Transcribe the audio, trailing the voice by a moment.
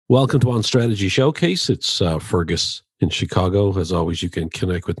Welcome to On Strategy Showcase. It's Fergus in Chicago. As always, you can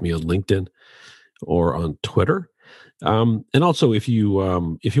connect with me on LinkedIn or on Twitter. And also, if you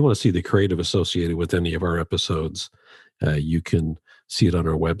want to see the creative associated with any of our episodes, you can see it on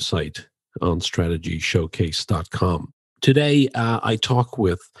our website, onstrategyshowcase.com. Today, I talk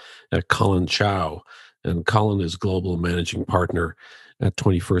with Colin Chow, and Colin is Global Managing Partner at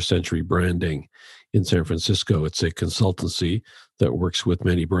 21st Century Branding in San Francisco. It's a consultancy that works with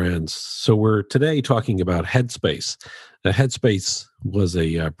many brands. So we're today talking about Headspace. Headspace was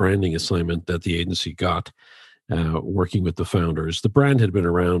a branding assignment that the agency got working with the founders. The brand had been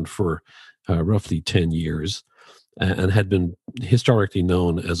around for roughly 10 years and had been historically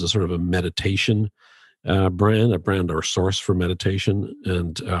known as a sort of a meditation brand, a brand or source for meditation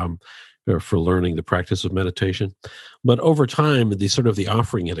and or for learning the practice of meditation. But over time, the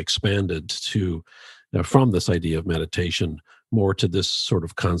offering had expanded to from this idea of meditation more to this sort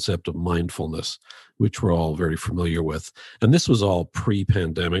of concept of mindfulness, which we're all very familiar with. And this was all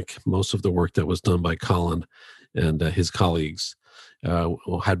pre-pandemic. Most of the work that was done by Colin and his colleagues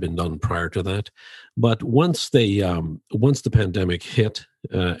had been done prior to that. But once the pandemic hit,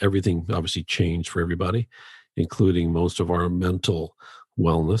 everything obviously changed for everybody, including most of our mental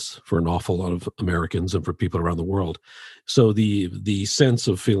wellness for an awful lot of Americans and for people around the world. So the sense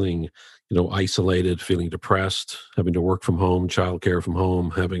of feeling, isolated, feeling depressed, having to work from home, childcare from home,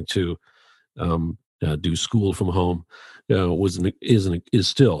 having to do school from home, is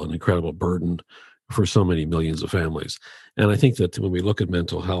still an incredible burden for so many millions of families. And I think that when we look at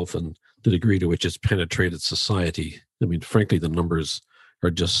mental health and the degree to which it's penetrated society, I mean, frankly, the numbers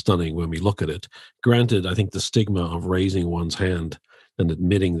are just stunning when we look at it. Granted, I think the stigma of raising one's hand and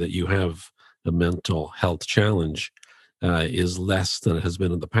admitting that you have a mental health challenge is less than it has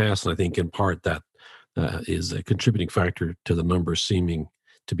been in the past. And I think in part that is a contributing factor to the numbers seeming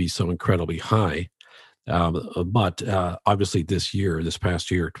to be so incredibly high. But obviously this past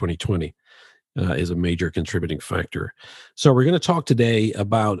year, 2020, is a major contributing factor. So we're going to talk today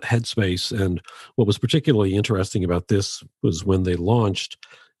about Headspace. And what was particularly interesting about this was when they launched,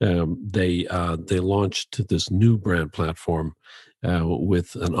 they launched this new brand platform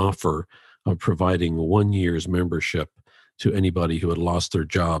with an offer of providing 1 year's membership to anybody who had lost their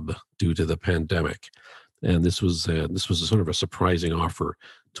job due to the pandemic. And this was a sort of a surprising offer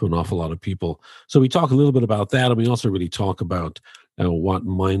to an awful lot of people. So we talk a little bit about that, and we also really talk about what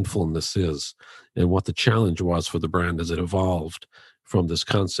mindfulness is and what the challenge was for the brand as it evolved from this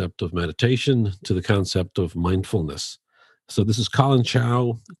concept of meditation to the concept of mindfulness. So this is Colin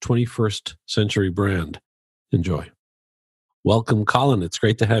Chow, 21st Century Brand. Enjoy. Welcome, Colin. It's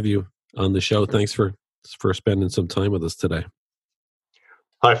great to have you on the show. Thanks for spending some time with us today.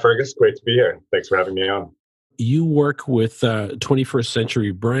 Hi, Fergus. Great to be here. Thanks for having me on. You work with 21st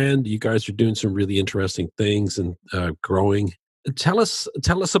Century Brand. You guys are doing some really interesting things and growing. Tell us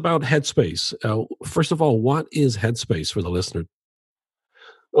about Headspace. First of all, what is Headspace for the listener?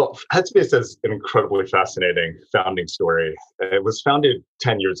 Well, Headspace is an incredibly fascinating founding story. It was founded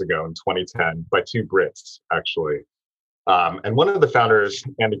 10 years ago in 2010 by two Brits, actually. And one of the founders,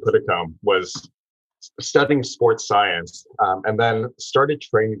 Andy Puddicombe, was studying sports science and then started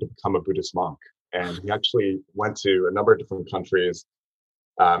training to become a Buddhist monk. And he actually went to a number of different countries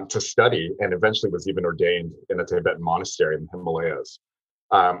to study and eventually was even ordained in a Tibetan monastery in the Himalayas.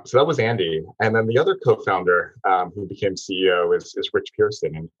 So that was Andy. And then the other co-founder who became CEO is Rich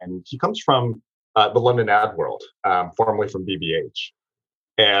Pearson. And he comes from the London ad world, formerly from BBH.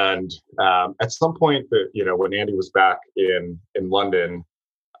 And at some point, when Andy was back in London,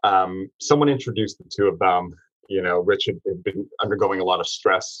 someone introduced the two of them. Rich had been undergoing a lot of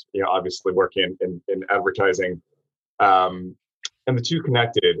stress, obviously working in advertising. And the two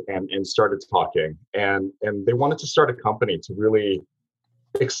connected and started talking. And they wanted to start a company to really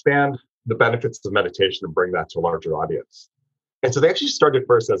expand the benefits of meditation and bring that to a larger audience. And so they actually started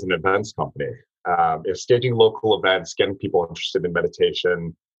first as an events company, staging local events, getting people interested in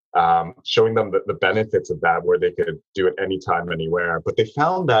meditation, showing them the benefits of that, where they could do it anytime, anywhere. But they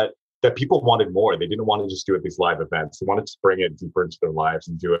found that people wanted more. They didn't want to just do it these live events. They wanted to bring it deeper into their lives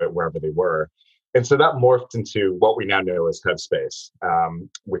and do it wherever they were. And so that morphed into what we now know as Headspace,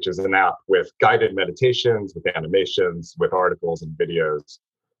 which is an app with guided meditations, with animations, with articles and videos.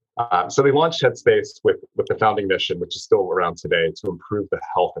 So they launched Headspace with the founding mission, which is still around today, to improve the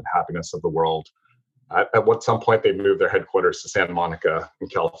health and happiness of the world. At some point, they moved their headquarters to Santa Monica in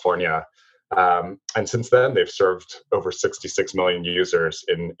California. And since then, they've served over 66 million users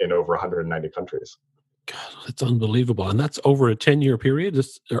in over 190 countries. God, that's unbelievable. And that's over a 10-year period?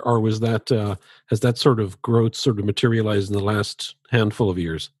 Or was that, has that sort of growth sort of materialized in the last handful of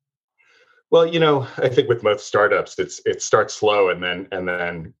years? Well, I think with most startups, it starts slow and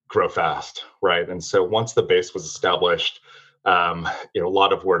then grow fast, right? And so once the base was established, a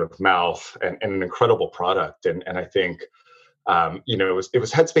lot of word of mouth and an incredible product, and I think it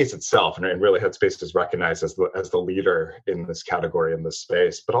was Headspace itself, and really Headspace is recognized as the leader in this category in this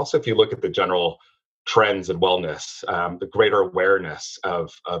space. But also, if you look at the general trends in wellness, the greater awareness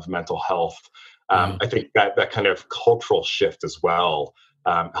of mental health, Yeah. I think that kind of cultural shift as well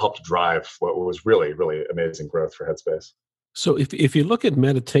helped drive what was really really amazing growth for Headspace. So if you look at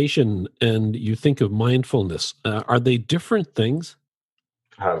meditation and you think of mindfulness, are they different things?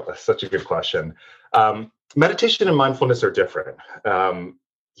 Such a good question. Meditation and mindfulness are different.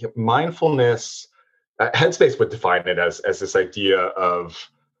 Mindfulness, Headspace would define it as this idea of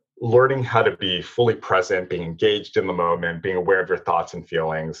learning how to be fully present, being engaged in the moment, being aware of your thoughts and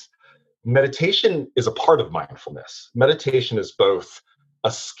feelings. Meditation is a part of mindfulness. Meditation is both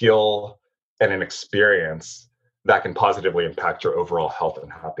a skill and an experience that can positively impact your overall health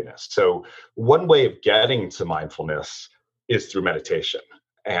and happiness. So, one way of getting to mindfulness is through meditation,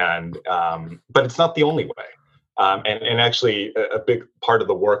 and but it's not the only way. And actually, a big part of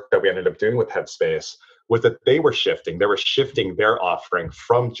the work that we ended up doing with Headspace was that they were shifting. They were shifting their offering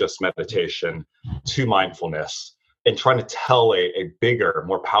from just meditation to mindfulness and trying to tell a bigger,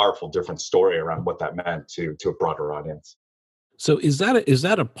 more powerful, different story around what that meant to a broader audience. So is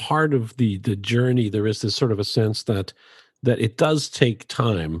that a part of the journey? There is this sort of a sense that it does take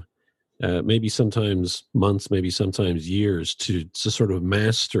time, maybe sometimes months, maybe sometimes years, to sort of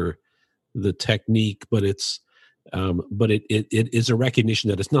master the technique, but it is a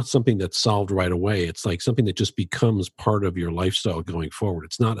recognition that it's not something that's solved right away. It's like something that just becomes part of your lifestyle going forward.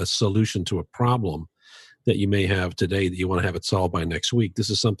 It's not a solution to a problem that you may have today that you want to have it solved by next week.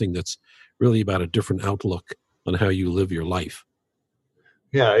 This is something that's really about a different outlook on how you live your life.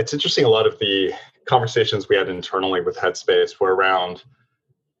 Yeah, it's interesting. A lot of the conversations we had internally with Headspace were around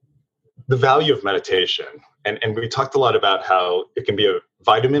the value of meditation. And we talked a lot about how it can be a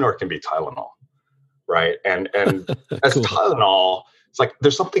vitamin or it can be Tylenol, right? And as Cool. Tylenol, it's like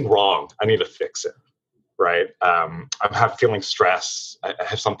there's something wrong. I need to fix it, right? I'm feeling stress. I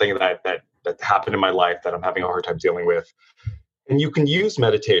have something that happened in my life that I'm having a hard time dealing with. And you can use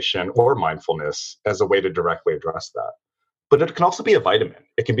meditation or mindfulness as a way to directly address that. But it can also be a vitamin.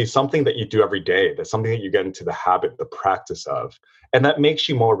 It can be something that you do every day. That's something that you get into the habit, the practice of, and that makes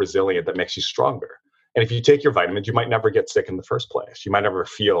you more resilient. That makes you stronger. And if you take your vitamins, you might never get sick in the first place. You might never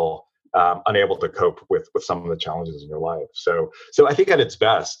feel unable to cope with some of the challenges in your life. So I think at its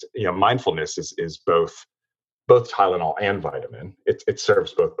best, mindfulness is both Tylenol and vitamin. It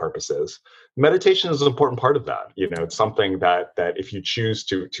serves both purposes. Meditation is an important part of that. It's something that if you choose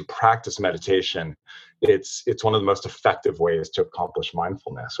to practice meditation, it's one of the most effective ways to accomplish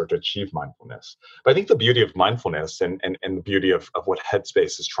mindfulness or to achieve mindfulness. But I think the beauty of mindfulness and the beauty of what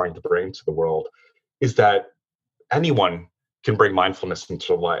Headspace is trying to bring to the world is that anyone can bring mindfulness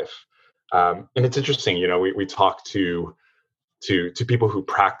into life. And it's interesting, we talk to people who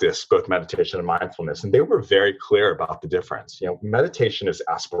practice both meditation and mindfulness, and they were very clear about the difference. Meditation is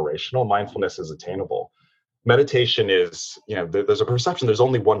aspirational, mindfulness is attainable. Meditation is, there's a perception there's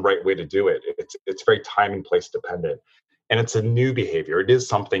only one right way to do it. It's very time and place dependent, and it's a new behavior. It is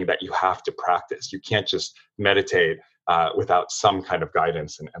something that you have to practice. You can't just meditate without some kind of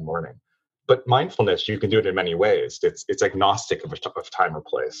guidance and learning. But mindfulness, you can do it in many ways. It's agnostic of time or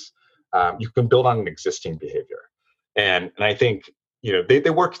place. You can build on an existing behavior. And I think they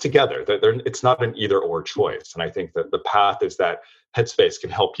work together. It's not an either or choice. And I think that the path is that Headspace can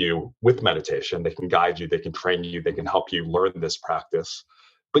help you with meditation. They can guide you. They can train you. They can help you learn this practice.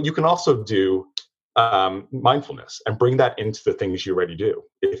 But you can also do mindfulness and bring that into the things you already do.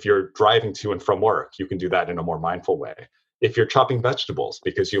 If you're driving to and from work, you can do that in a more mindful way. If you're chopping vegetables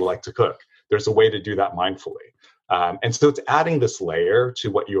because you like to cook, there's a way to do that mindfully. And so it's adding this layer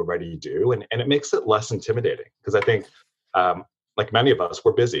to what you already do, and it makes it less intimidating. Because I think, like many of us,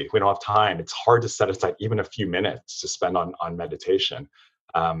 we're busy. We don't have time. It's hard to set aside even a few minutes to spend on meditation.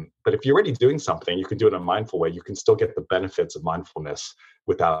 But if you're already doing something, you can do it in a mindful way. You can still get the benefits of mindfulness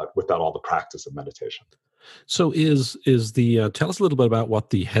without all the practice of meditation. So is the tell us a little bit about what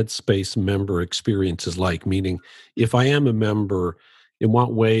the Headspace member experience is like. Meaning, if I am a member, in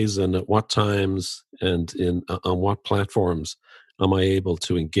what ways and at what times and in on what platforms am I able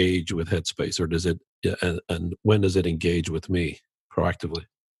to engage with Headspace, or does it? And when does it engage with me proactively?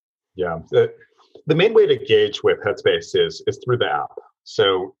 Yeah. The main way to engage with Headspace is through the app.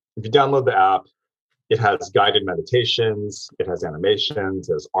 So if you download the app, it has guided meditations, it has animations,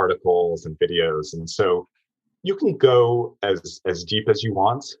 it has articles and videos. And so you can go as deep as you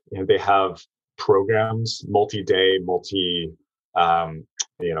want. They have programs, multi-day, um,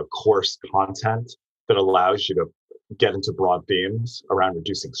 course content that allows you to get into broad themes around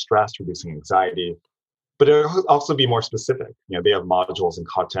reducing stress, reducing anxiety, but it'll also be more specific. They have modules and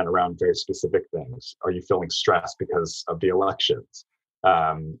content around very specific things. Are you feeling stressed because of the elections?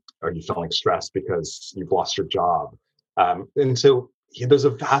 Are you feeling stressed because you've lost your job? And so there's a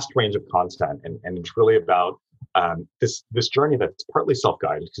vast range of content, and it's really about this journey that's partly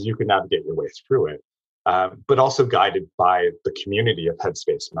self-guided because you can navigate your way through it, but also guided by the community of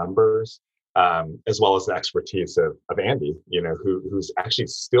Headspace members, as well as the expertise of Andy, who's actually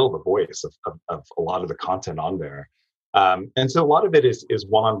still the voice of a lot of the content on there. And so a lot of it is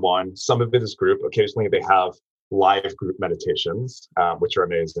one-on-one. Some of it is group. Occasionally they have live group meditations, which are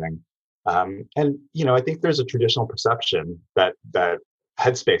amazing. And I think there's a traditional perception that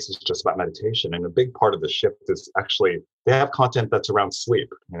Headspace is just about meditation, and a big part of the shift is actually they have content that's around sleep.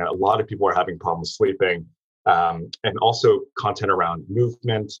 A lot of people are having problems sleeping, and also content around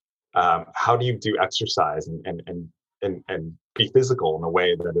movement. How do you do exercise and be physical in a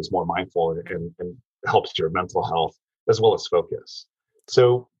way that is more mindful and helps your mental health as well as focus?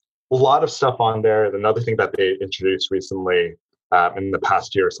 So a lot of stuff on there. Another thing that they introduced recently in the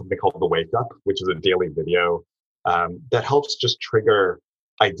past year is something called the Wake Up, which is a daily video that helps just trigger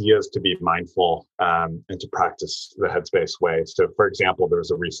ideas to be mindful and to practice the Headspace way. So, for example, there's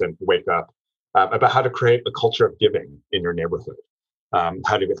a recent Wake Up about how to create a culture of giving in your neighborhood,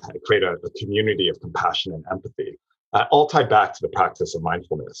 how to create a community of compassion and empathy, all tied back to the practice of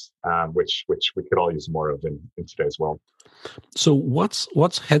mindfulness, which we could all use more of in today's world. So, what's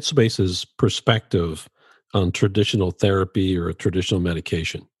Headspace's perspective on traditional therapy or traditional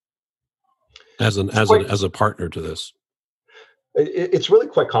medication as a partner to this? It's really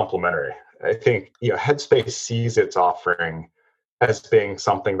quite complementary. I think Headspace sees its offering as being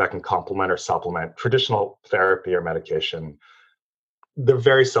something that can complement or supplement traditional therapy or medication. They're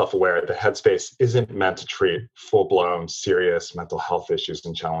very self-aware that Headspace isn't meant to treat full-blown serious mental health issues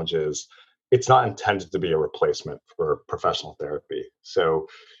and challenges. It's not intended to be a replacement for professional therapy. So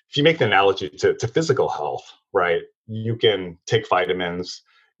if you make the analogy to physical health, right, you can take vitamins,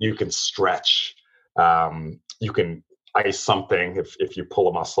 you can stretch, you can ice something if you pull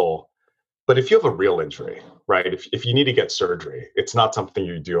a muscle. But if you have a real injury, right, if you need to get surgery, it's not something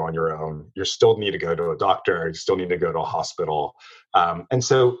you do on your own. You still need to go to a doctor, you still need to go to a hospital. And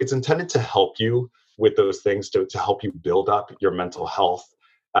so it's intended to help you with those things, to help you build up your mental health,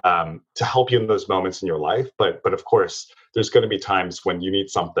 to help you in those moments in your life. But of course, there's going to be times when you need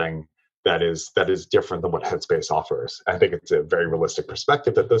something that is different than what Headspace offers. I think it's a very realistic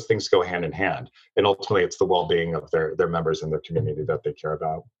perspective that those things go hand in hand, and ultimately, it's the well-being of their members and their community that they care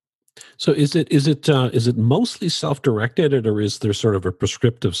about. So, is it mostly self-directed, or is there sort of a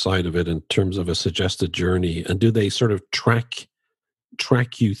prescriptive side of it in terms of a suggested journey? And do they sort of track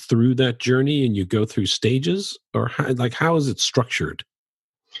you through that journey, and you go through stages, or how is it structured?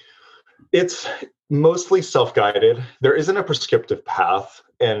 It's mostly self-guided. There isn't a prescriptive path,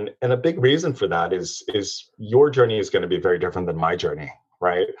 and a big reason for that is your journey is going to be very different than my journey,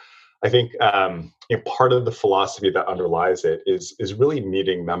 right? I think part of the philosophy that underlies it is really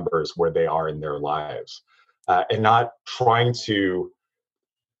meeting members where they are in their lives, and not trying to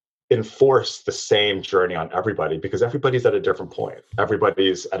enforce the same journey on everybody, because everybody's at a different point.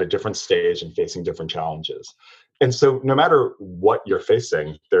 Everybody's at a different stage and facing different challenges. And so no matter what you're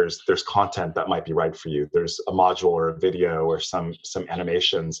facing, there's content that might be right for you. There's a module or a video or some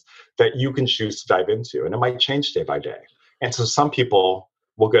animations that you can choose to dive into, and it might change day by day. And so some people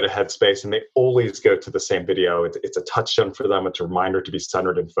will go to Headspace and they always go to the same video. It's a touchstone for them. It's a reminder to be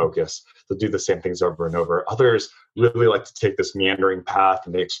centered and focused. They'll do the same things over and over. Others really like to take this meandering path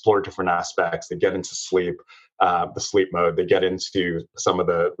and they explore different aspects. They get into sleep, the sleep mode. They get into some of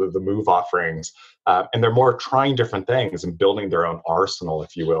the move offerings. And they're more trying different things and building their own arsenal,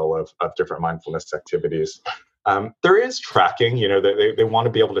 if you will, of different mindfulness activities. There is tracking. They want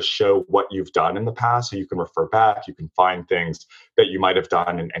to be able to show what you've done in the past, so you can refer back, you can find things that you might have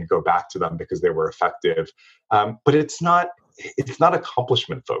done and go back to them because they were effective. But it's not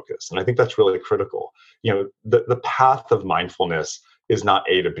accomplishment focused, and I think that's really critical. The path of mindfulness is not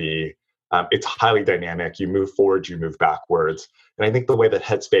A to B. It's highly dynamic. You move forward, you move backwards, and I think the way that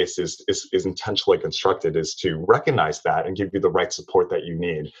Headspace is intentionally constructed is to recognize that and give you the right support that you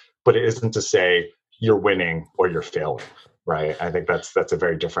need. But it isn't to say you're winning or you're failing, right? I think that's a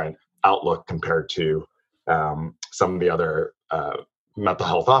very different outlook compared to some of the other mental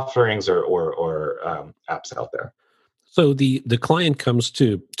health offerings or apps out there. So the client comes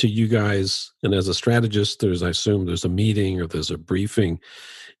to you guys, and as a strategist, I assume there's a meeting or there's a briefing.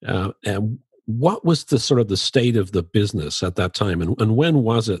 And what was the sort of the state of the business at that time, and when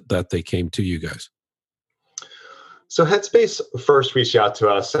was it that they came to you guys? So Headspace first reached out to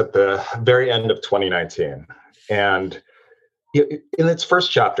us at the very end of 2019. And in its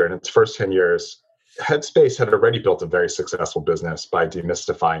first chapter, in its first 10 years, Headspace had already built a very successful business by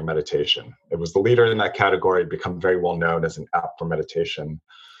demystifying meditation. It was the leader in that category, become very well known as an app for meditation.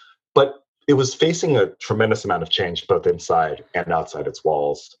 But it was facing a tremendous amount of change both inside and outside its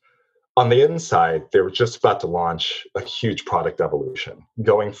walls. On the inside, they were just about to launch a huge product evolution,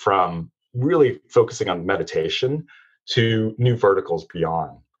 going from really focusing on meditation to new verticals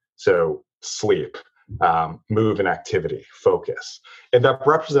beyond. So sleep, move and activity, focus. And that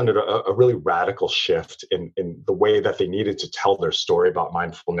represented a really radical shift in the way that they needed to tell their story about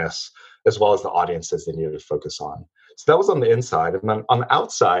mindfulness, as well as the audiences they needed to focus on. So that was on the inside. And then on the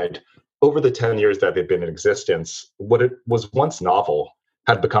outside, over the 10 years that they've been in existence, what it was once novel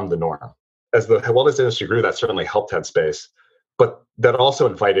had become the norm. As the wellness industry grew, that certainly helped Headspace, but that also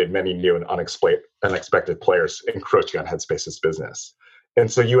invited many new and unexpected players encroaching on Headspace's business.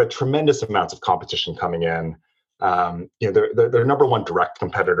 And so you had tremendous amounts of competition coming in. Their number one direct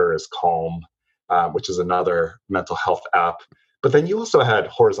competitor is Calm, which is another mental health app. But then you also had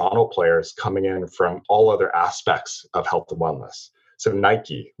horizontal players coming in from all other aspects of health and wellness. So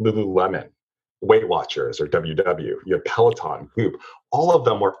Nike, Lululemon, Weight Watchers or WW, you have Peloton, Goop, all of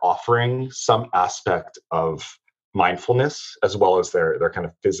them were offering some aspect of mindfulness as well as their kind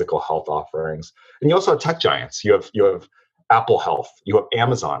of physical health offerings. And you also have tech giants. You have Apple Health, you have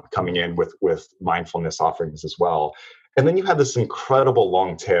Amazon coming in with mindfulness offerings as well. And then you have this incredible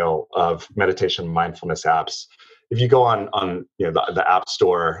long tail of meditation mindfulness apps. If you go on the App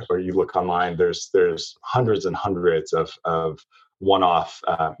Store or you look online, there's hundreds and hundreds of one-off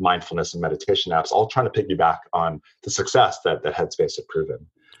mindfulness and meditation apps, all trying to piggyback on the success that Headspace had proven.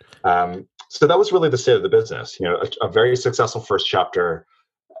 So that was really the state of the business. A very successful first chapter,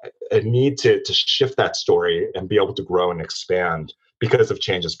 a need to shift that story and be able to grow and expand because of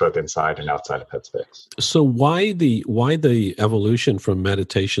changes both inside and outside of Headspace. So why the evolution from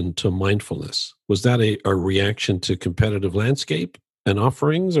meditation to mindfulness? Was that a reaction to competitive landscape and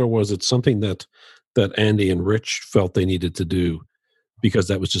offerings, or was it something that Andy and Rich felt they needed to do because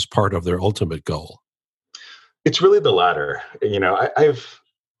that was just part of their ultimate goal? It's really the latter. I've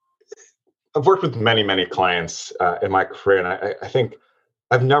worked with many clients in my career, and I think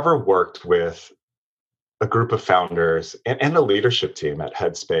I've never worked with a group of founders and a leadership team at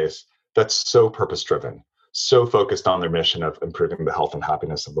Headspace that's so purpose-driven, so focused on their mission of improving the health and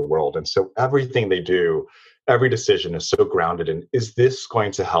happiness of the world. And so everything they do, every decision is so grounded in, is this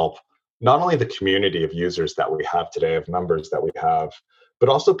going to help not only the community of users that we have today, of members that we have, but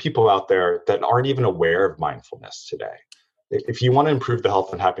also people out there that aren't even aware of mindfulness today. If you want to improve the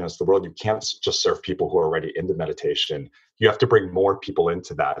health and happiness of the world, you can't just serve people who are already into meditation. You have to bring more people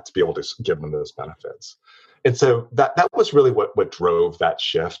into that to be able to give them those benefits. And so that was really what drove that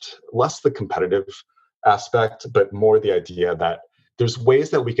shift, less the competitive aspect, but more the idea that there's ways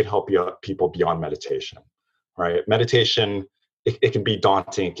that we could help people beyond meditation, right? Meditation, it can be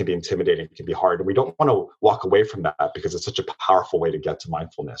daunting, it can be intimidating, it can be hard. And we don't want to walk away from that because it's such a powerful way to get to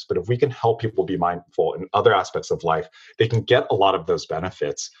mindfulness. But if we can help people be mindful in other aspects of life, they can get a lot of those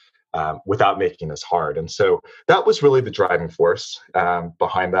benefits without making this hard. And so that was really the driving force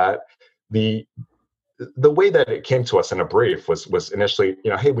behind that. The way that it came to us in a brief was initially,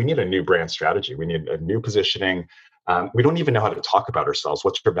 hey, we need a new brand strategy. We need a new positioning. We don't even know how to talk about ourselves.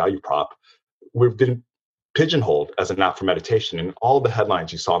 What's your value prop? We've been pigeonholed as an app for meditation. And all the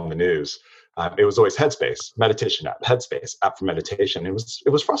headlines you saw in the news, it was always Headspace, meditation app, Headspace, app for meditation. It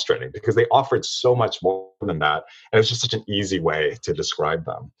was frustrating because they offered so much more than that. And it was just such an easy way to describe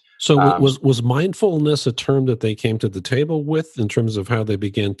them. So was mindfulness a term that they came to the table with in terms of how they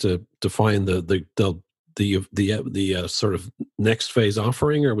began to define the sort of next phase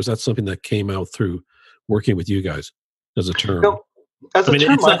offering, or was that something that came out through working with you guys as a term? No, as a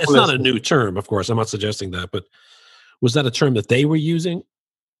term, it's not a new term, of course. I'm not suggesting that, but was that a term that they were using?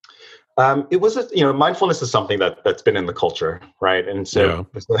 It was, mindfulness is something that's been in the culture, right? And so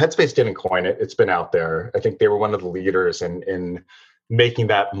Headspace didn't coin it; it's been out there. I think they were one of the leaders in making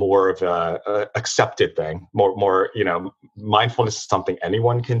that more of a accepted thing. More, mindfulness is something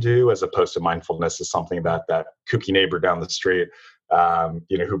anyone can do, as opposed to mindfulness is something that kooky neighbor down the street,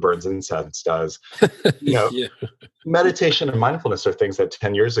 who burns incense does. Yeah. Meditation and mindfulness are things that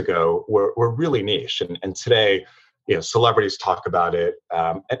 10 years ago were really niche. And today, celebrities talk about it,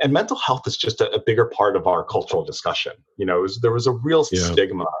 and mental health is just a bigger part of our cultural discussion. There was a real Yeah.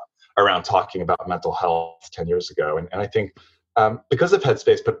 stigma around talking about mental health 10 years ago, and I think because of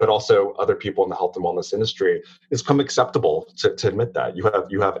Headspace, but also other people in the health and wellness industry, it's become acceptable to admit that.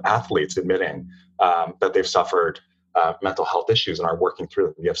 You have athletes admitting that they've suffered mental health issues and are working through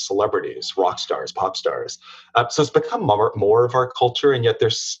them. You have celebrities, rock stars, pop stars. So it's become more of our culture, and yet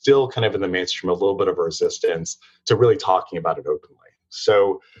there's still kind of in the mainstream a little bit of a resistance to really talking about it openly.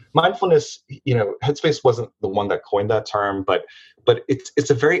 So mindfulness, Headspace wasn't the one that coined that term, but it's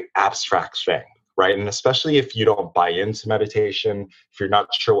a very abstract thing, right? And especially if you don't buy into meditation, if you're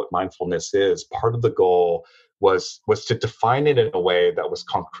not sure what mindfulness is, part of the goal was to define it in a way that was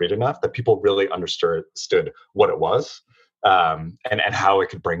concrete enough that people really understood what it was, and how it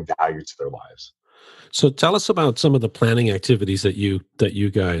could bring value to their lives. So tell us about some of the planning activities that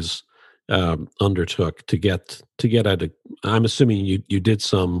you guys undertook to get at a. I'm assuming you did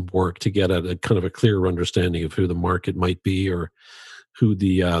some work to get at a kind of a clearer understanding of who the market might be, or who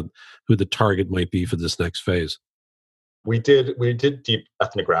the target might be for this next phase. We did deep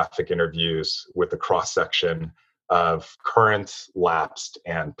ethnographic interviews with a cross section of current, lapsed,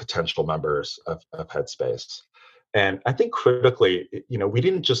 and potential members of Headspace. And I think critically, we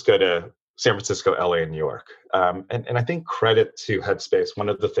didn't just go to San Francisco, LA, and New York. And I think credit to Headspace, one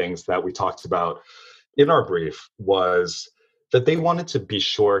of the things that we talked about in our brief was that they wanted to be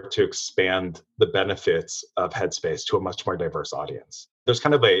sure to expand the benefits of Headspace to a much more diverse audience. There's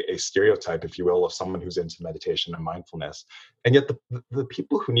kind of a stereotype, if you will, of someone who's into meditation and mindfulness. And yet the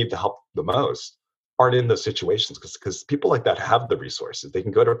people who need the help the most aren't in those situations, because people like that have the resources. They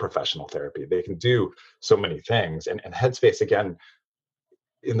can go to professional therapy. They can do so many things. And Headspace, again,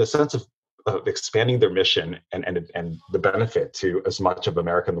 in the sense of expanding their mission and the benefit to as much of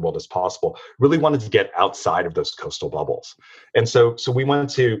America and the world as possible, really wanted to get outside of those coastal bubbles. And so we went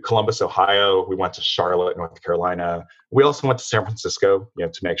to Columbus, Ohio. We went to Charlotte, North Carolina. We also went to San Francisco,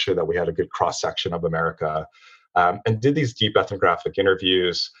 to make sure that we had a good cross section of America, and did these deep ethnographic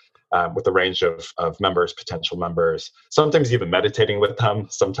interviews with a range of members, potential members, sometimes even meditating with them,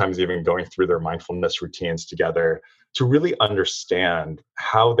 sometimes even going through their mindfulness routines together, to really understand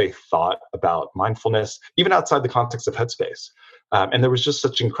how they thought about mindfulness, even outside the context of Headspace. And there was just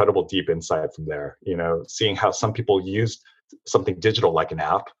such incredible deep insight from there, seeing how some people used something digital like an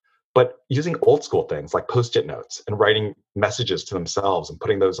app, but using old school things like Post-it notes and writing messages to themselves and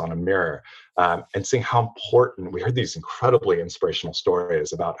putting those on a mirror, and seeing how important. We heard these incredibly inspirational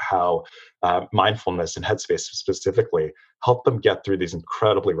stories about how mindfulness and Headspace specifically helped them get through these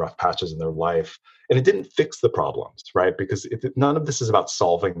incredibly rough patches in their life. And it didn't fix the problems, right? Because none of this is about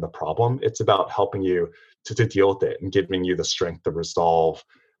solving the problem. It's about helping you to deal with it and giving you the strength to resolve,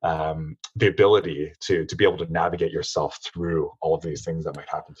 the ability to be able to navigate yourself through all of these things that might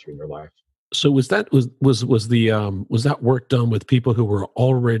happen to you in your life. So was that work done with people who were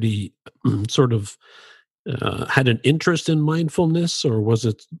already sort of had an interest in mindfulness, or was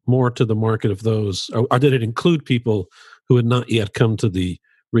it more to the market of those, or did it include people who had not yet come to the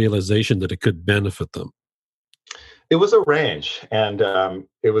realization that it could benefit them? It was a range, and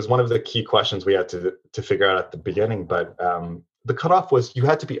it was one of the key questions we had to figure out at the beginning. But the cutoff was you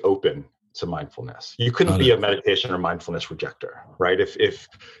had to be open to mindfulness. You couldn't Got be it. a meditation or mindfulness rejector, right? If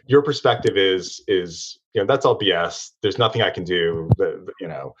your perspective is that's all BS. There's nothing I can do.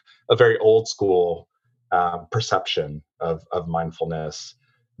 A very old school perception of mindfulness,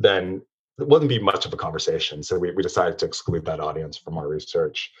 then it wouldn't be much of a conversation. So we decided to exclude that audience from our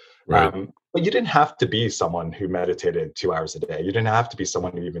research. Right. But you didn't have to be someone who meditated 2 hours a day. You didn't have to be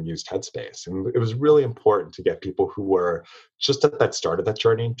someone who even used Headspace. And it was really important to get people who were just at that start of that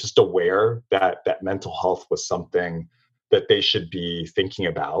journey, just aware that mental health was something that they should be thinking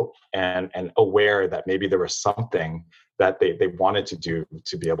about, and aware that maybe there was something that they wanted to do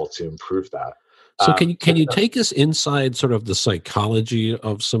to be able to improve that. So can you take us inside sort of the psychology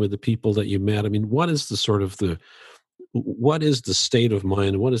of some of the people that you met? I mean, what is the state of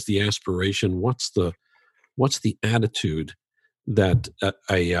mind? What is the aspiration? What's the attitude that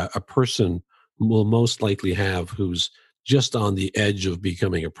a person will most likely have who's just on the edge of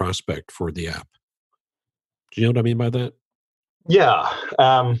becoming a prospect for the app? Do you know what I mean by that? Yeah.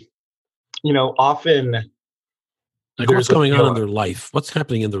 Often Like, what's there's a going on in feeling. their life? What's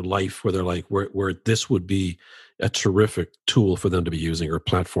happening in their life where they're like, where this would be a terrific tool for them to be using, or a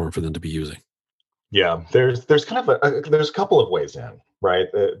platform for them to be using? Yeah, there's kind of there's a couple of ways in, right?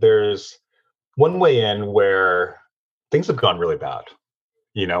 There's one way in where things have gone really bad.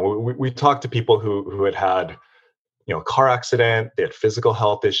 We talked to people who had a car accident, they had physical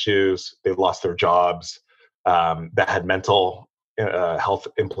health issues, they lost their jobs, that had mental health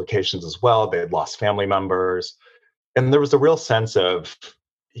implications as well. They had lost family members, and there was a real sense of,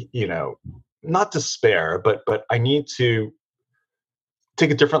 you know, not despair, but I need to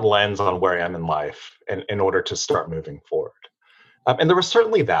take a different lens on where I am in life in order to start moving forward. And there was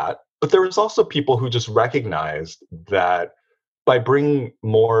certainly that, but there was also people who just recognized that by bringing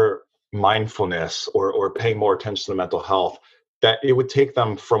more mindfulness or paying more attention to mental health, that it would take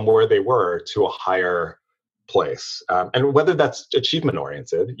them from where they were to a higher place. And whether that's achievement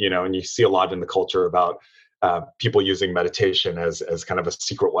oriented, you know, and you see a lot in the culture about people using meditation as kind of a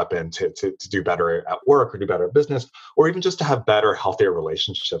secret weapon to do better at work or do better at business, or even just to have better, healthier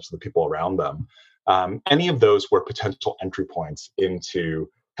relationships with the people around them. Any of those were potential entry points into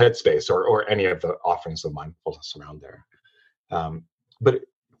Headspace or any of the offerings of mindfulness around there. But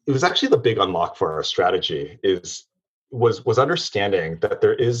it was actually the big unlock for our strategy was understanding that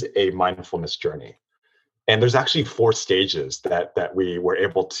there is a mindfulness journey. And there's actually 4 stages that we were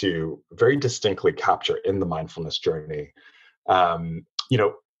able to very distinctly capture in the mindfulness journey. You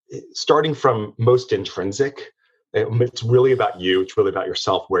know, starting from most intrinsic, it's really about you. It's really about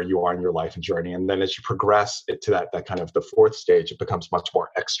yourself, where you are in your life and journey. And then as you progress to that kind of the 4th stage, it becomes much more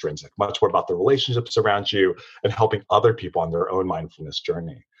extrinsic, much more about the relationships around you and helping other people on their own mindfulness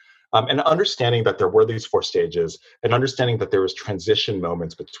journey. And understanding that there were these 4 stages and understanding that there was transition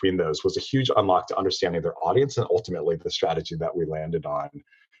moments between those was a huge unlock to understanding their audience and ultimately the strategy that we landed on.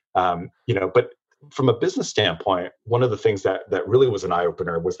 You know, but from a business standpoint, one of the things that really was an eye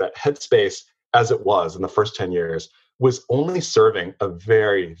opener was that Headspace, as it was in the first 10 years, was only serving a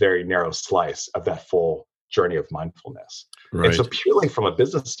very, very narrow slice of that full journey of mindfulness. Right. And so purely from a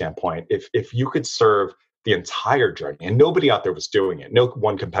business standpoint, if you could serve the entire journey, and nobody out there was doing it, no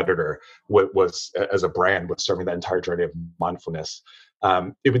one competitor was as a brand was serving that entire journey of mindfulness,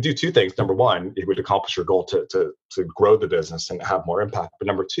 it would do 2 things. Number one, it would accomplish your goal to grow the business and have more impact. But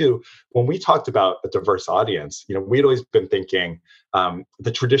number 2, when we talked about a diverse audience, you know, we'd always been thinking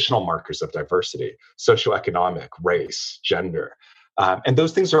the traditional markers of diversity: socioeconomic, race, gender, and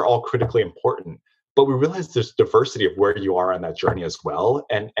those things are all critically important. But we realized there's diversity of where you are on that journey as well.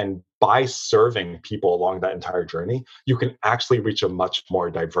 And by serving people along that entire journey, you can actually reach a much more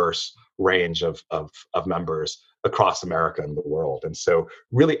diverse range of members across America and the world. And so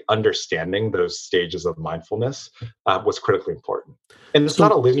really understanding those stages of mindfulness was critically important. And it's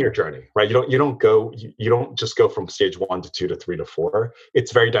not a linear journey, right? You don't just go from stage 1 to 2 to 3 to 4.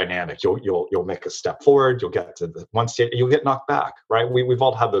 It's very dynamic. You'll make a step forward, you'll get to the one stage, you'll get knocked back, right? We've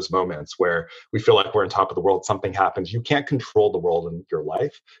all had those moments where we feel like we're on top of the world, something happens. You can't control the world in your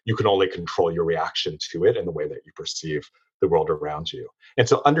life. You can only control your reaction to it and the way that you perceive the world around you. And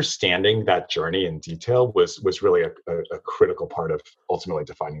so understanding that journey in detail was really a critical part of ultimately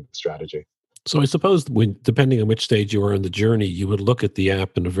defining the strategy. So I suppose depending on which stage you are in the journey, you would look at the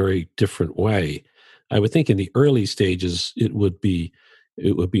app in a very different way. I would think in the early stages, it would be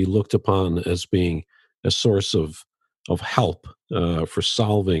looked upon as being a source of help for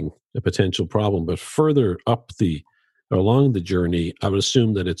solving a potential problem. But further along the journey, I would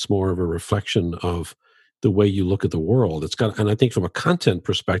assume that it's more of a reflection of the way you look at the world. And I think from a content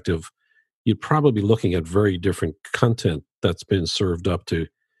perspective, you'd probably be looking at very different content that's been served up to,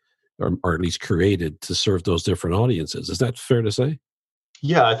 or at least created to serve those different audiences. Is that fair to say?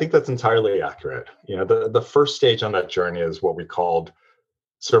 Yeah, I think that's entirely accurate. You know, the first stage on that journey is what we called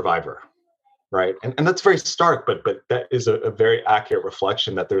survivor, right? And that's very stark, but that is a very accurate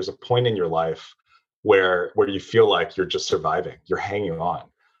reflection that there's a point in your life where you feel like you're just surviving, you're hanging on,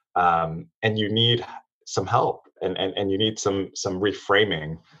 and you need some help and you need some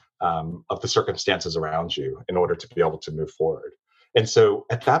reframing of the circumstances around you in order to be able to move forward. And so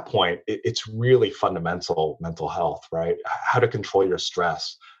at that point, it's really fundamental mental health, right? How to control your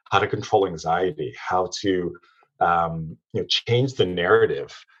stress, how to control anxiety, how to change the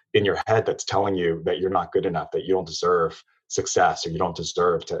narrative in your head that's telling you that you're not good enough, that you don't deserve success, or you don't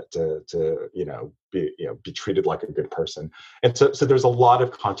deserve to be treated like a good person. And so there's a lot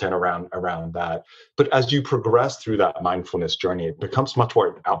of content around that. But as you progress through that mindfulness journey, it becomes much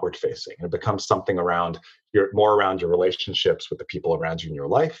more outward facing, and it becomes something around more around your relationships with the people around you in your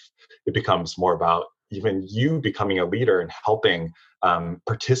life. It becomes more about even you becoming a leader and helping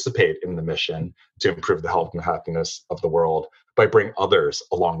participate in the mission to improve the health and happiness of the world by bringing others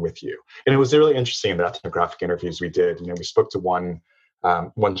along with you. And it was really interesting in the ethnographic interviews we did. You know, we spoke to one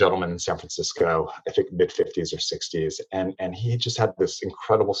gentleman in San Francisco, I think mid-50s or 60s, and he just had this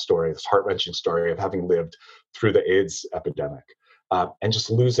incredible story, this heart-wrenching story of having lived through the AIDS epidemic and just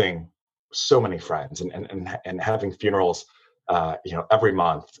losing so many friends and having funerals every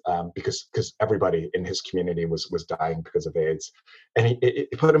month, because everybody in his community was dying because of AIDS, and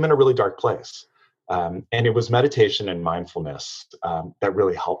it put him in a really dark place. And it was meditation and mindfulness that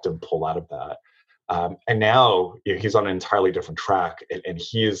really helped him pull out of that. And now he's on an entirely different track, and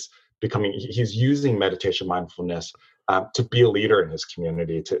he's using meditation, mindfulness to be a leader in his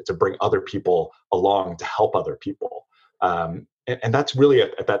community, to bring other people along, to help other people. And that's really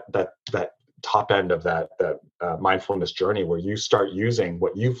at that top end of that mindfulness journey, where you start using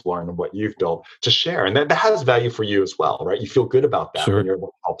what you've learned and what you've built to share, and that has value for you as well, right? You feel good about that when you're able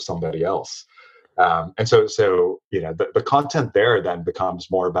to help somebody else. And so the content there then becomes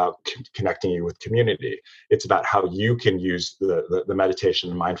more about connecting you with community. It's about how you can use the meditation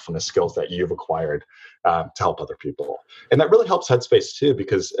and mindfulness skills that you've acquired to help other people. And that really helps Headspace too,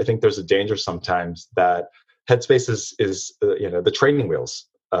 because I think there's a danger sometimes that Headspace is the training wheels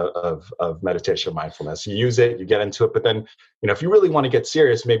of meditation and mindfulness. You use it, you get into it, but then, if you really want to get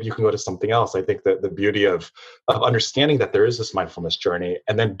serious, maybe you can go to something else. I think that the beauty of understanding that there is this mindfulness journey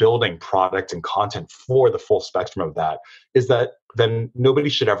and then building product and content for the full spectrum of that is that then nobody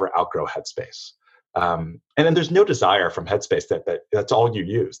should ever outgrow Headspace. And then there's no desire from Headspace that's all you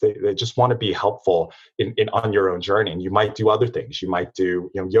use. They just want to be helpful in on your own journey. And you might do other things. You might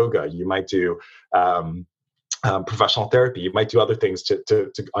do yoga. You might do professional therapy. You might do other things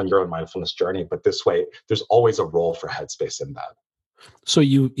to on your own mindfulness journey. But this way, there's always a role for Headspace in that. So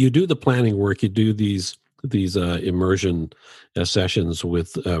you do the planning work. You do these immersion sessions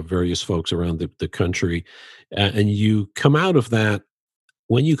with various folks around the country, and you come out of that.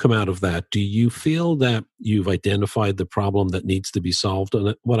 When you come out of that, do you feel that you've identified the problem that needs to be solved?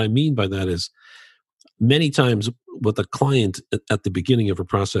 And what I mean by that is, many times what the client at the beginning of a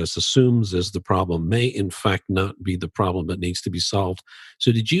process assumes is the problem may in fact not be the problem that needs to be solved.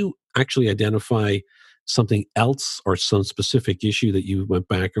 So did you actually identify something else or some specific issue that you went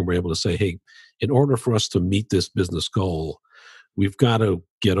back and were able to say, hey, in order for us to meet this business goal, we've got to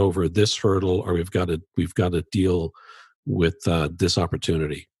get over this hurdle, or we've got to deal with this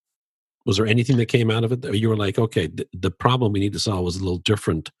opportunity? Was there anything that came out of it? Or you were like, okay, the problem we need to solve was a little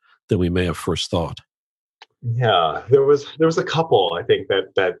different than we may have first thought? Yeah, there was a couple. I think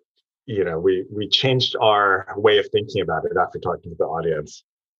that we changed our way of thinking about it after talking to the audience.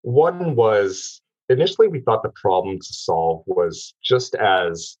 One was, initially we thought the problem to solve was, just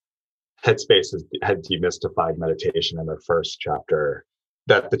as Headspace had demystified meditation in their first chapter,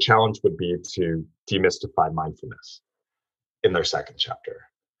 that the challenge would be to demystify mindfulness in their second chapter.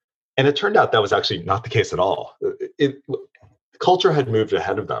 And it turned out that was actually not the case at all. Culture had moved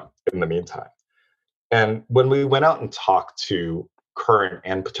ahead of them in the meantime. And when we went out and talked to current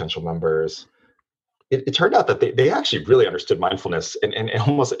and potential members, it turned out that they actually really understood mindfulness and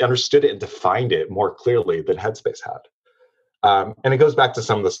almost understood it and defined it more clearly than Headspace had. And it goes back to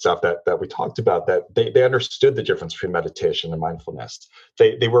some of the stuff that we talked about, that they understood the difference between meditation and mindfulness.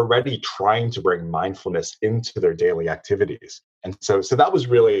 They were already trying to bring mindfulness into their daily activities. And so that was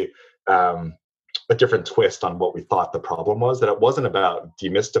really a different twist on what we thought the problem was, that it wasn't about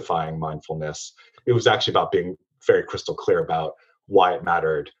demystifying mindfulness. It was actually about being very crystal clear about why it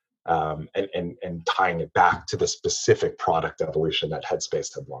mattered, and tying it back to the specific product evolution that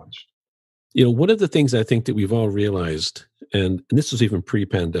Headspace had launched. One of the things I think that we've all realized, and this was even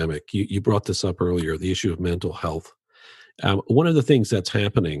pre-pandemic, you brought this up earlier, the issue of mental health. One of the things that's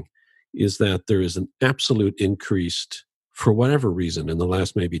happening is that there is an absolute increase, for whatever reason, in the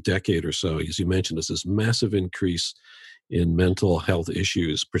last maybe decade or so. As you mentioned, there's this massive increase in mental health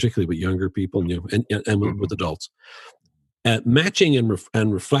issues, particularly with younger people and with adults. Matching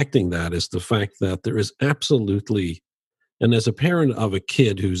and reflecting that is the fact that there is absolutely, and as a parent of a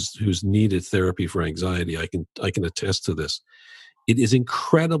kid who's needed therapy for anxiety, I can attest to this. It is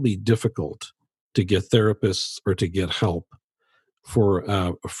incredibly difficult to get therapists or to get help for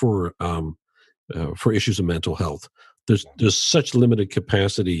issues of mental health. There's such limited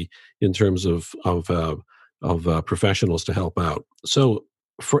capacity in terms of professionals to help out. So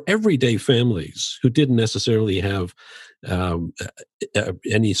for everyday families who didn't necessarily have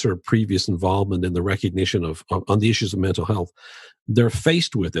any sort of previous involvement in the recognition of on the issues of mental health, they're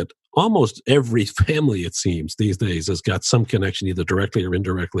faced with it. Almost every family, it seems, these days has got some connection, either directly or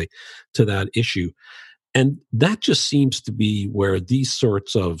indirectly, to that issue. And that just seems to be where these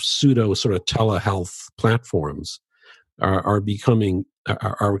sorts of pseudo sort of telehealth platforms are becoming,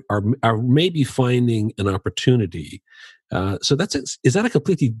 are maybe finding an opportunity. So is that a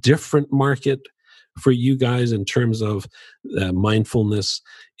completely different market for you guys in terms of mindfulness?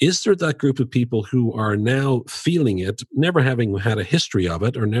 Is there that group of people who are now feeling it, never having had a history of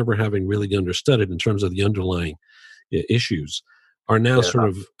it or never having really understood it in terms of the underlying issues? are now Yeah. sort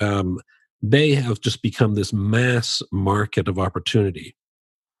of they have just become this mass market of opportunity.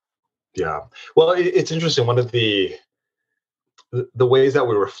 Yeah. Well, it's interesting. One of the ways that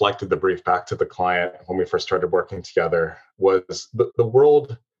we reflected the brief back to the client when we first started working together was the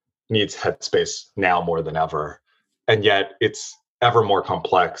world needs Headspace now more than ever. And yet it's ever more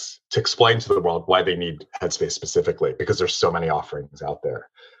complex to explain to the world why they need Headspace specifically, because there's so many offerings out there.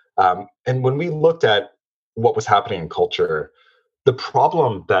 And when we looked at what was happening in culture, the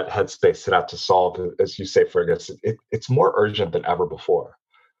problem that Headspace set out to solve, as you say, Fergus, it's more urgent than ever before.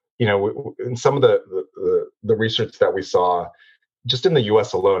 In some of the research that we saw, just in the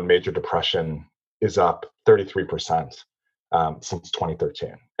US alone, major depression is up 33% since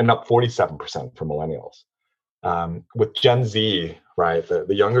 2013 and up 47% for millennials. With Gen Z, right,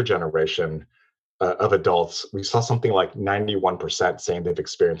 the younger generation of adults, we saw something like 91% saying they've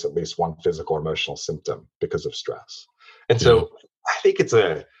experienced at least one physical or emotional symptom because of stress. And Yeah. so I think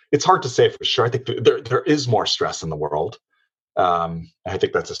it's hard to say for sure. I think there is more stress in the world. I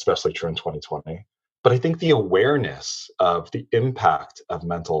think that's especially true in 2020. But I think the awareness of the impact of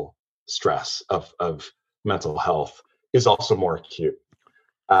mental stress, of mental health, is also more acute.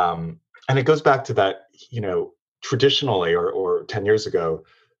 And it goes back to that, traditionally or 10 years ago,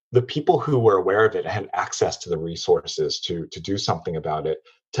 the people who were aware of it and had access to the resources to do something about it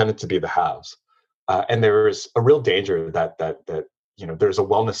tended to be the haves. And there is a real danger that there's a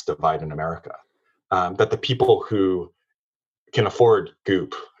wellness divide in America. That the people who can afford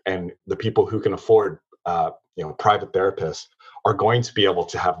Goop and the people who can afford private therapists are going to be able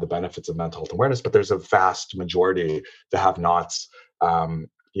to have the benefits of mental health awareness, but there's a vast majority, the have-nots,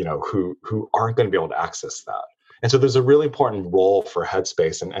 who aren't going to be able to access that. And so there's a really important role for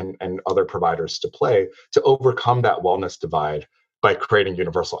Headspace and other providers to play to overcome that wellness divide by creating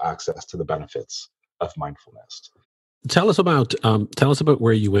universal access to the benefits of mindfulness. Tell us about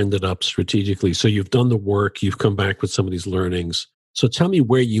where you ended up strategically. So you've done the work, you've come back with some of these learnings. So tell me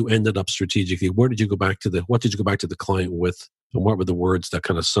where you ended up strategically. What did you go back to the client with, and what were the words that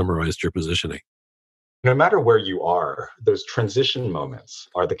kind of summarized your positioning? No matter where you are, those transition moments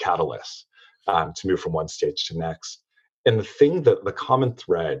are the catalysts to move from one stage to next. And the common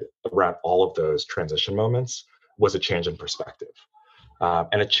thread around all of those transition moments was a change in perspective.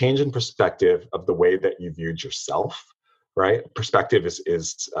 And a change in perspective of the way that you viewed yourself, right? Perspective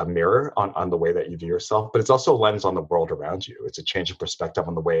is a mirror on the way that you view yourself, but it's also a lens on the world around you. It's a change in perspective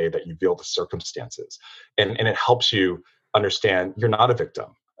on the way that you view the circumstances. And it helps you understand you're not a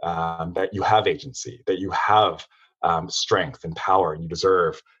victim, that you have agency, that you have strength and power, and you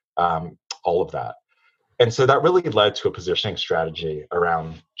deserve all of that. And so that really led to a positioning strategy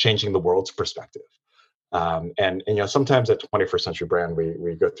around changing the world's perspective. And sometimes at 21st Century Brand,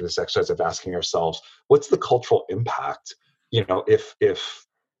 we go through this exercise of asking ourselves, what's the cultural impact? If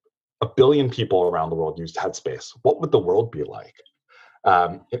a billion people around the world used Headspace, what would the world be like?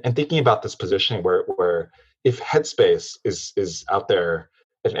 And thinking about this positioning where if Headspace is out there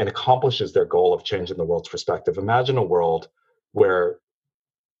and accomplishes their goal of changing the world's perspective, imagine a world where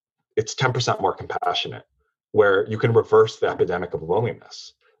it's 10% more compassionate, where you can reverse the epidemic of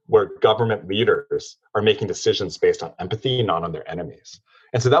loneliness, where government leaders are making decisions based on empathy, not on their enemies.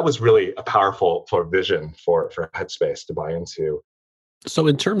 And so that was really a powerful vision for Headspace to buy into. So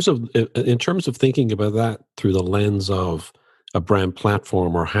in terms of thinking about that through the lens of a brand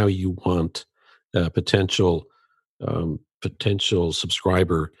platform, or how you want a potential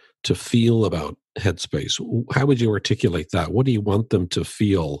subscriber to feel about Headspace, how would you articulate that? What do you want them to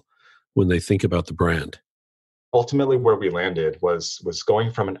feel when they think about the brand? Ultimately, where we landed was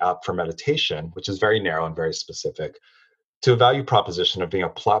going from an app for meditation, which is very narrow and very specific, to a value proposition of being a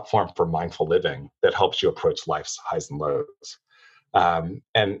platform for mindful living that helps you approach life's highs and lows. And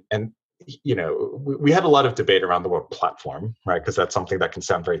we had a lot of debate around the word platform, right? Because that's something that can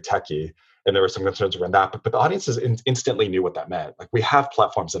sound very techy, and there were some concerns around that. But the audiences instantly knew what that meant. Like, we have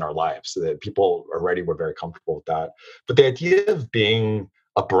platforms in our lives so that people already were very comfortable with that. But the idea of being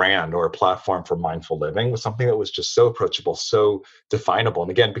a brand or a platform for mindful living was something that was just so approachable, so definable. And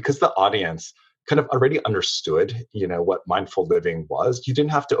again, because the audience kind of already understood, what mindful living was, you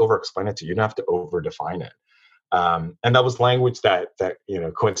didn't have to over-explain it to you. You didn't have to over-define it. And that was language that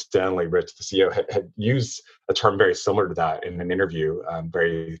coincidentally, Rich, the CEO, had used a term very similar to that in an interview,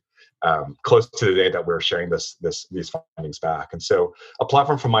 very close to the day that we're sharing these findings back. And so, a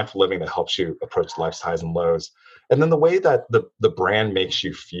platform for mindful living that helps you approach life's highs and lows. And then the way that the brand makes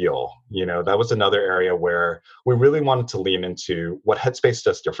you feel, that was another area where we really wanted to lean into what Headspace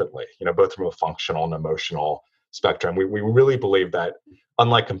does differently, both from a functional and emotional spectrum. We really believe that,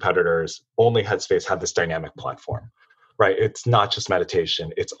 unlike competitors, only Headspace had this dynamic platform, right? It's not just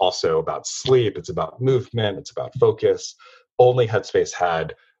meditation. It's also about sleep. It's about movement. It's about focus. Only Headspace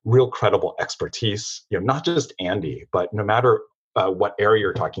had real credible expertise, not just Andy, but no matter what area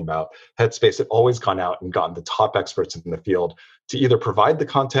you're talking about, Headspace had always gone out and gotten the top experts in the field to either provide the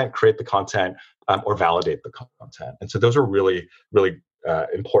content, create the content, or validate the content. And so those are really, really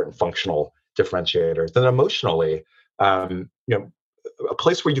important functional differentiators. Then emotionally, a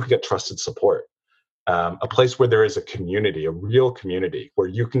place where you can get trusted support, a place where there is a community, a real community, where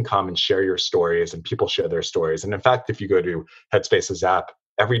you can come and share your stories and people share their stories. And in fact, if you go to Headspace's app,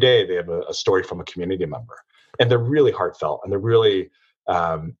 every day they have a story from a community member. And they're really heartfelt, and they're really,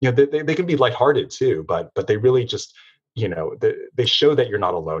 they can be lighthearted too, but they really just, they show that you're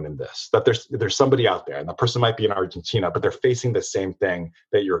not alone in this, that there's somebody out there, and the person might be in Argentina, but they're facing the same thing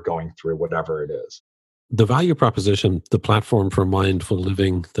that you're going through, whatever it is. The value proposition, the platform for mindful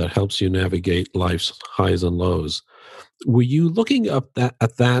living that helps you navigate life's highs and lows. Were you looking at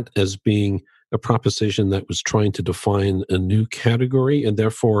that as being a proposition that was trying to define a new category, and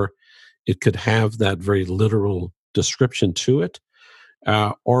therefore it could have that very literal description to it?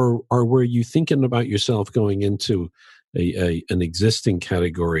 Or were you thinking about yourself going into an existing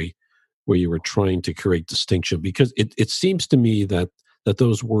category where you were trying to create distinction? Because it seems to me that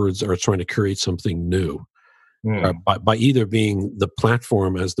those words are trying to create something new by either being the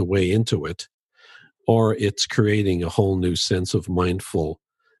platform as the way into it, or it's creating a whole new sense of mindful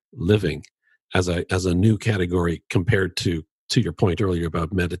living as a new category compared to your point earlier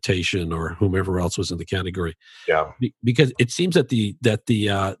about meditation or whomever else was in the category. Yeah. Because it seems that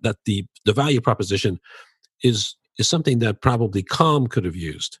the value proposition is something that probably Calm could have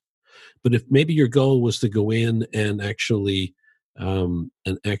used. But if maybe your goal was to go in and actually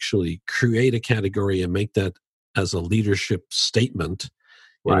create a category and make that as a leadership statement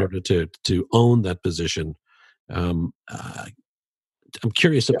in order to own that position, I'm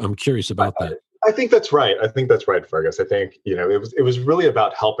curious about that. I think that's right. Fergus. I think, it was really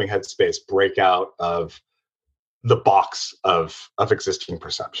about helping Headspace break out of the box of existing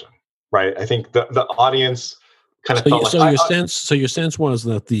perception, right? I think the audience kind of felt your sense was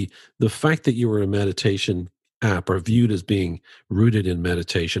that the fact that you were a meditation app or viewed as being rooted in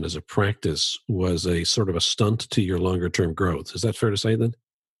meditation as a practice was a sort of a stunt to your longer term growth. Is that fair to say then?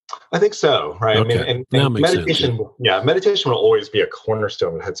 I think so, right? Okay. I mean, and meditation, meditation will always be a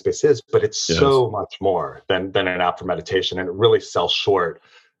cornerstone of Headspace is, but it's so much more than an app for meditation, and it really sells short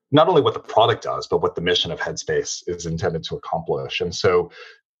not only what the product does, but what the mission of Headspace is intended to accomplish. And so,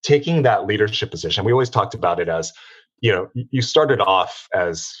 taking that leadership position, we always talked about it as, you started off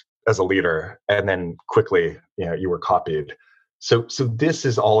as a leader, and then quickly, you were copied. So this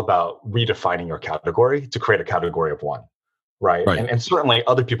is all about redefining your category to create a category of one. Right. And certainly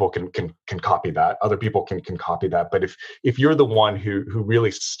other people can copy that. Other people can copy that. But if you're the one who really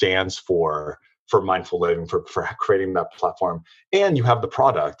stands for mindful living, for creating that platform, and you have the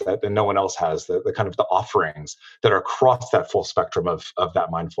product that no one else has, the kind of the offerings that are across that full spectrum of that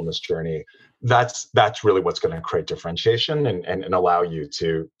mindfulness journey, that's really what's going to create differentiation and allow you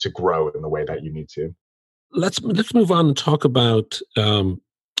to grow in the way that you need to. Let's move on and talk about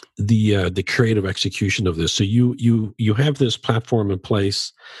the creative execution of this. So you have this platform in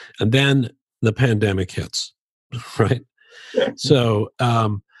place, and then the pandemic hits, right? So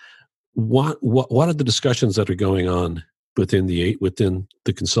what are the discussions that are going on within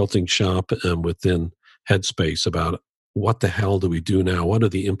the consulting shop and within Headspace about what the hell do we do now? What are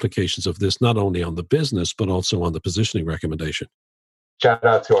the implications of this, not only on the business but also on the positioning recommendation? Shout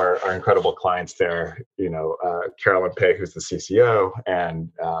out to our incredible clients there, Carolyn Pei, who's the CCO, and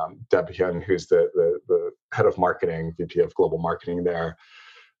Deb Hyun, who's the head of marketing, VP of global marketing there.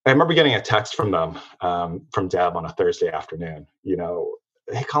 I remember getting a text from them, from Deb on a Thursday afternoon.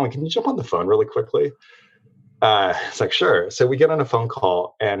 Hey, Colin, can you jump on the phone really quickly? It's like, sure. So we get on a phone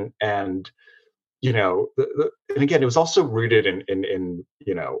call, and and again, it was also rooted in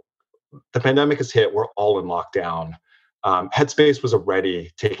the pandemic has hit. We're all in lockdown. Headspace was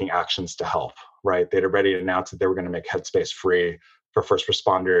already taking actions to help, right? They'd already announced that they were going to make Headspace free for first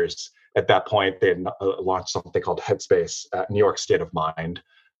responders. At that point, they had launched something called Headspace New York State of Mind,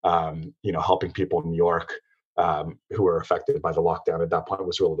 helping people in New York who were affected by the lockdown. At that point, it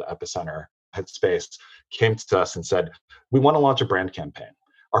was really the epicenter. Headspace came to us and said, we want to launch a brand campaign,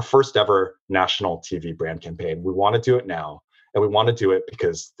 our first ever national TV brand campaign. We want to do it now. And we want to do it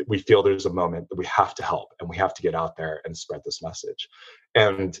because we feel there's a moment that we have to help and we have to get out there and spread this message.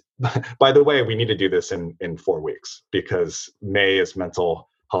 And by the way, we need to do this in 4 weeks because May is Mental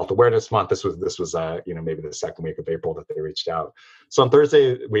Health Awareness Month. This was maybe the second week of April that they reached out. So on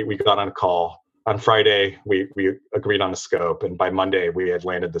Thursday, we got on a call on Friday, we agreed on the scope, and by Monday, we had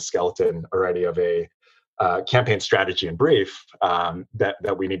landed the skeleton already of a campaign strategy and brief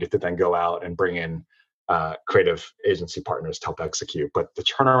that we needed to then go out and bring in creative agency partners to help execute. But the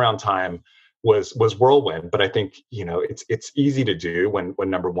turnaround time was whirlwind. But I think it's easy to do when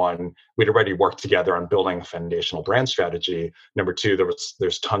number one, we'd already worked together on building a foundational brand strategy. Number two,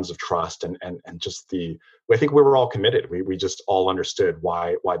 there's tons of trust and just I think we were all committed. We just all understood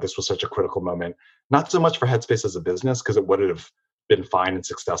why this was such a critical moment. Not so much for Headspace as a business, because it would have been fine and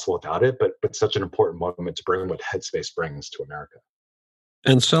successful without it, but such an important moment to bring what Headspace brings to America.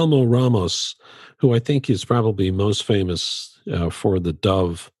 Anselmo Ramos, who I think is probably most famous for the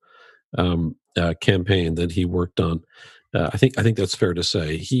Dove campaign that he worked on. I think that's fair to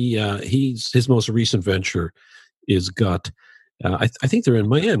say. His most recent venture is Gut. I think they're in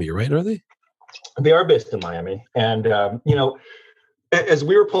Miami, right? Are they? They are based in Miami, and as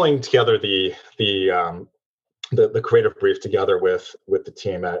we were pulling together the creative brief together with the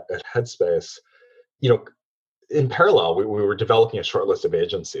team at Headspace, in parallel, we were developing a short list of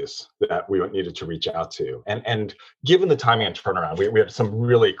agencies that we needed to reach out to. And given the timing and turnaround, we had some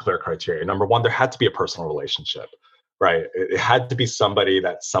really clear criteria. Number one, there had to be a personal relationship, right? It had to be somebody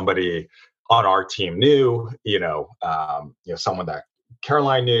that somebody on our team knew, someone that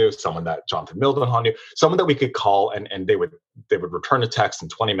Caroline knew, someone that Jonathan Mildenhall knew, someone that we could call and they would return a text in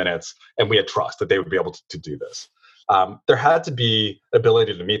 20 minutes, and we had trust that they would be able to do this. There had to be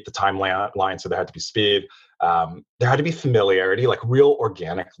ability to meet the timeline, so there had to be speed. There had to be familiarity, like real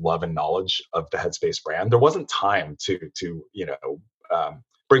organic love and knowledge of the Headspace brand. There wasn't time to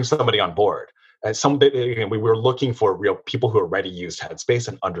bring somebody on board. And we were looking for real people who already used Headspace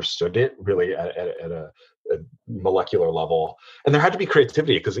and understood it really at a molecular level. And there had to be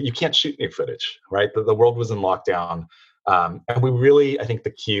creativity, because you can't shoot new footage, right? The world was in lockdown. And we really, I think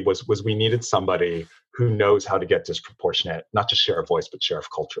the key was we needed somebody who knows how to get disproportionate, not just share of voice, but share of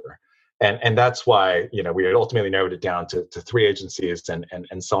culture. And that's why, we had ultimately narrowed it down to 3 agencies, and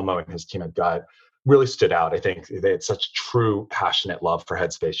Selmo and his team at Gut really stood out. I think they had such true passionate love for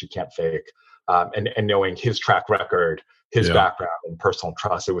Headspace you can't fake. And knowing his track record, his background and personal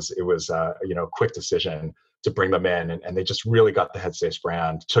trust, it was a quick decision to bring them in, and they just really got the Headspace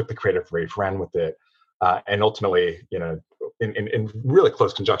brand, took the creative brief, ran with it, and ultimately, in really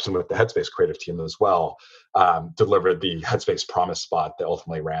close conjunction with the Headspace creative team as well, delivered the Headspace Promise spot that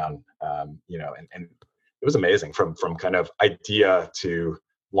ultimately ran, and it was amazing from kind of idea to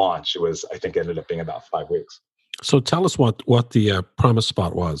launch. It was, I think, ended up being about 5 weeks. So tell us what the Promise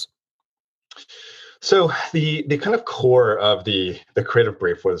spot was. So the kind of core of the creative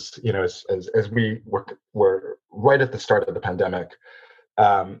brief was, as we were right at the start of the pandemic,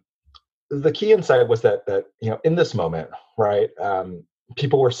 the key insight was that in this moment, right,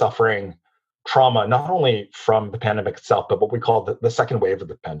 people were suffering trauma not only from the pandemic itself, but what we call the second wave of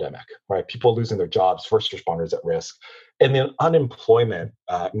the pandemic, right? People losing their jobs, first responders at risk, and the unemployment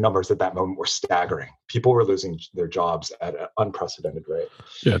numbers at that moment were staggering. People were losing their jobs at an unprecedented rate.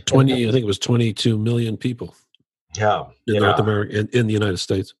 Yeah, I think it was 22 million people. Yeah, in North America, in the United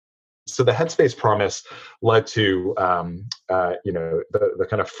States. So the Headspace Promise led to, the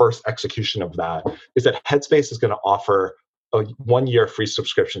kind of first execution of that is that Headspace is going to offer a 1-year free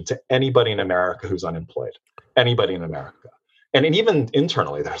subscription to anybody in America who's unemployed. Anybody in America, and even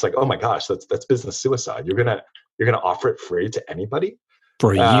internally, there's like, oh my gosh, that's business suicide. You're gonna offer it free to anybody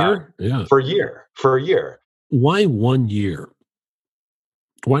for a year? Yeah, for a year. Why 1 year?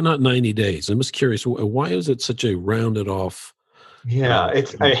 Why not 90 days? I'm just curious. Why is it such a rounded off? Yeah,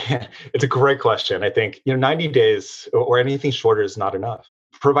 it's a great question. I think 90 days or anything shorter is not enough.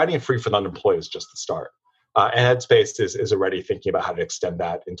 Providing it free for the unemployed is just the start. And Headspace is already thinking about how to extend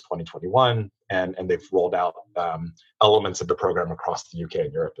that in 2021, and they've rolled out elements of the program across the UK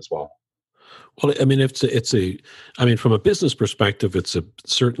and Europe as well. Well, I mean, from a business perspective, it's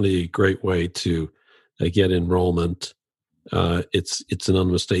certainly a great way to get enrollment. It's an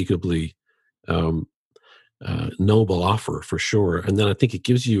unmistakably noble offer for sure. And then I think it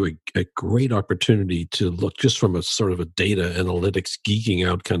gives you a great opportunity to look just from a sort of a data analytics geeking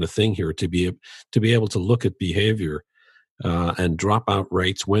out kind of thing here to be able to look at behavior and dropout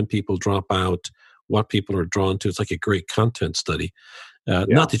rates, when people drop out, what people are drawn to. It's like a great content study.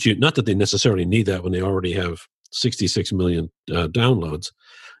 Not that they necessarily need that when they already have 66 million downloads.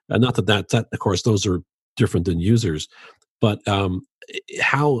 Not that of course those are different than users. But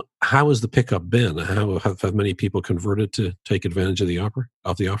how has the pickup been? How have many people converted to take advantage of the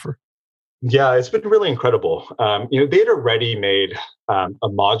offer? Yeah, it's been really incredible. They had already made a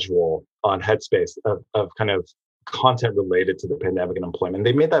module on Headspace of kind of content related to the pandemic and employment.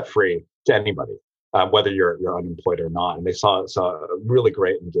 They made that free to anybody, whether you're unemployed or not. And they saw a really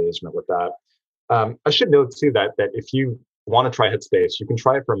great engagement with that. I should note too that if you want to try Headspace, you can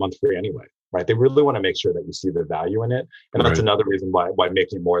try it for a month free anyway, right? They really want to make sure that you see the value in it, and that's Right. another reason why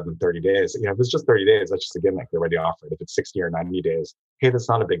making more than 30 days. If it's just 30 days, that's just a gimmick. They already offered. If it's 60 or 90 days, hey, that's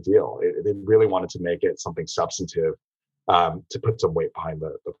not a big deal. They really wanted to make it something substantive, to put some weight behind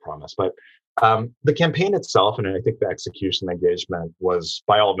the promise. But the campaign itself, and I think the execution engagement was,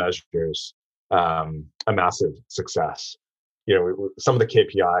 by all measures, a massive success. Some of the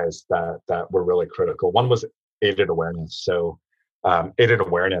KPIs that were really critical. One was aided awareness. So aided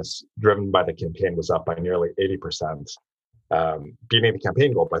awareness driven by the campaign was up by nearly 80%, beating the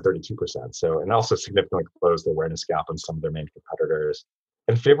campaign goal by 32%. So, and also significantly closed the awareness gap on some of their main competitors.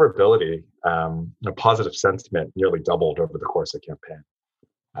 And favorability, positive sentiment nearly doubled over the course of the campaign.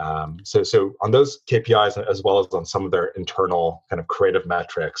 So on those KPIs, as well as on some of their internal kind of creative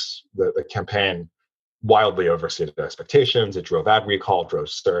metrics, the campaign wildly overstated expectations. It drove ad recall, drove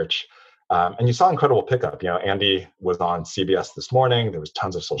search, and you saw incredible pickup. Andy was on CBS this morning. There was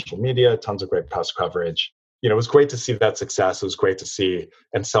tons of social media, tons of great press coverage. It was great to see that success. It was great to see,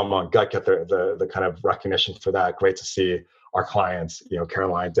 and Selma and Gut get the kind of recognition for that. Great to see our clients,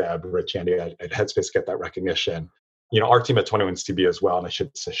 Caroline, Deb, Rich, Andy at Headspace get that recognition. Our team at 21CB as well, and I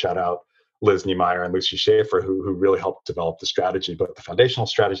should shout out Liz Niemeyer and Lucy Schaefer, who really helped develop the strategy, both the foundational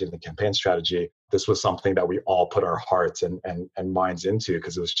strategy and the campaign strategy. This was something that we all put our hearts and minds into,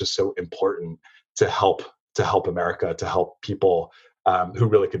 because it was just so important to help America, to help people who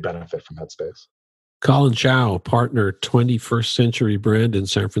really could benefit from Headspace. Colin Chow, partner, 21st Century Brand in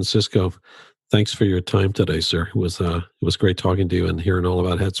San Francisco. Thanks for your time today, sir. It was great talking to you and hearing all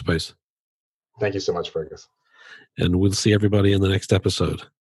about Headspace. Thank you so much, Fergus. And we'll see everybody in the next episode.